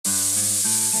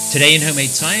Today in Homemade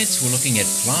Science, we're looking at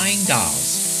flying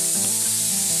dolls.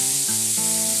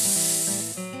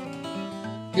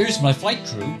 Here's my flight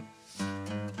crew.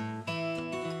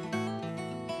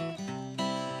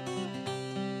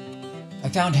 I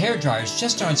found hair dryers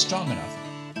just aren't strong enough,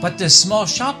 but this small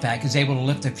shop vac is able to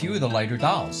lift a few of the lighter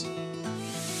dolls.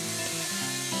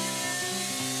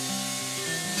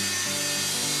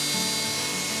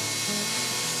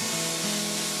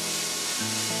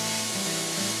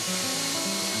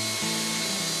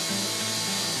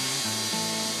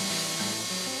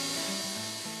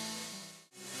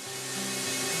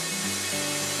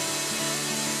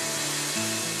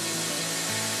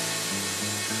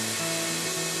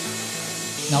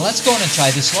 Now let's go in and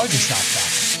try this larger shop vac.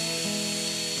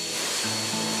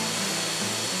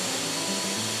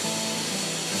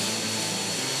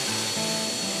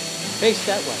 Face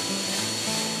that way.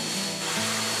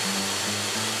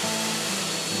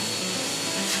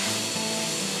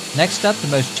 Next up, the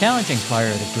most challenging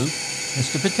flyer of the group,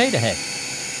 Mr. Potato Head.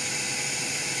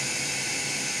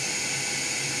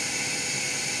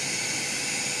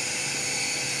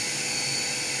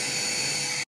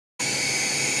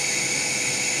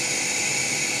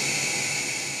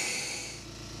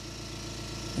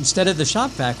 Instead of the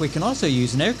shop vac, we can also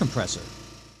use an air compressor.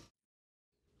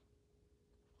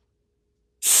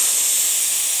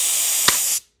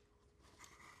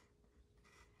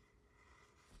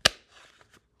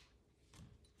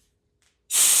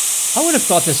 I would have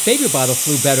thought this baby bottle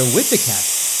flew better with the cap,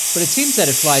 but it seems that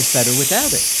it flies better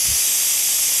without it.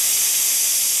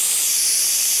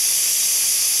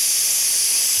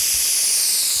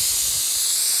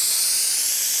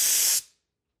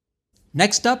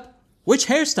 Next up, which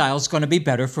hairstyle is going to be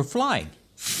better for flying?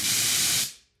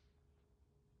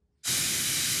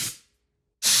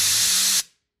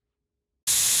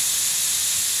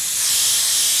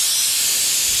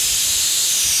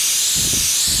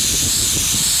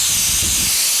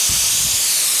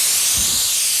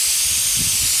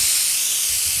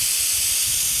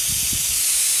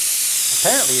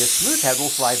 Apparently, a smooth head will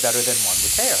fly better than one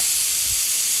with hair.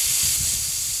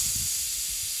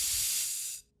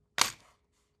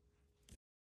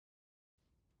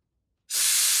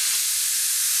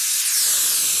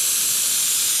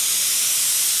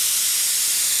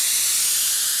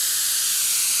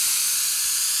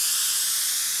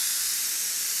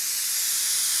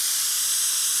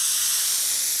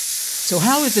 So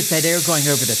how is it that air going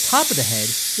over the top of the head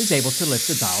is able to lift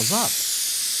the dolls up?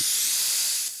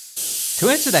 To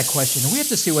answer that question, we have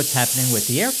to see what's happening with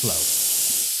the airflow.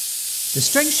 The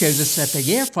string shows us that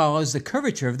the air follows the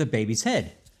curvature of the baby's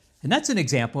head, and that's an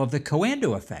example of the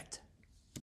Coanda effect.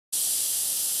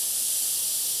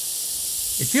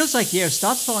 It feels like the air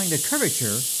stops following the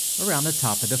curvature around the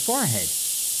top of the forehead.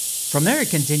 From there, it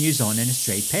continues on in a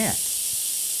straight path.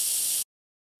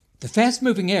 The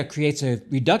fast-moving air creates a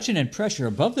reduction in pressure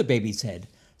above the baby's head,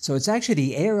 so it's actually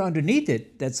the air underneath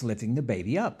it that's lifting the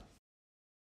baby up.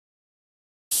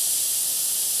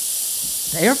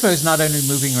 The airflow is not only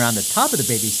moving around the top of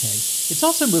the baby's head, it's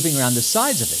also moving around the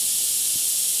sides of it.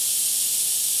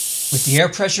 With the air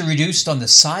pressure reduced on the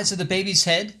sides of the baby's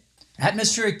head,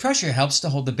 atmospheric pressure helps to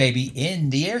hold the baby in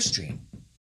the airstream.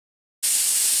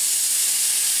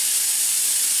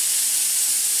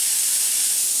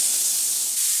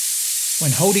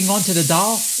 When holding onto the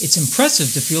doll, it's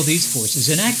impressive to feel these forces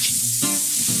in action.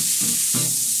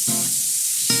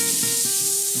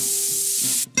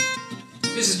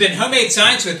 This has been Homemade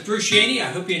Science with Bruce Yaney.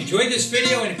 I hope you enjoyed this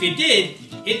video, and if you did,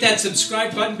 hit that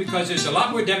subscribe button because there's a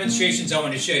lot more demonstrations I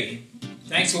want to show you.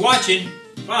 Thanks for watching.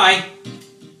 Bye.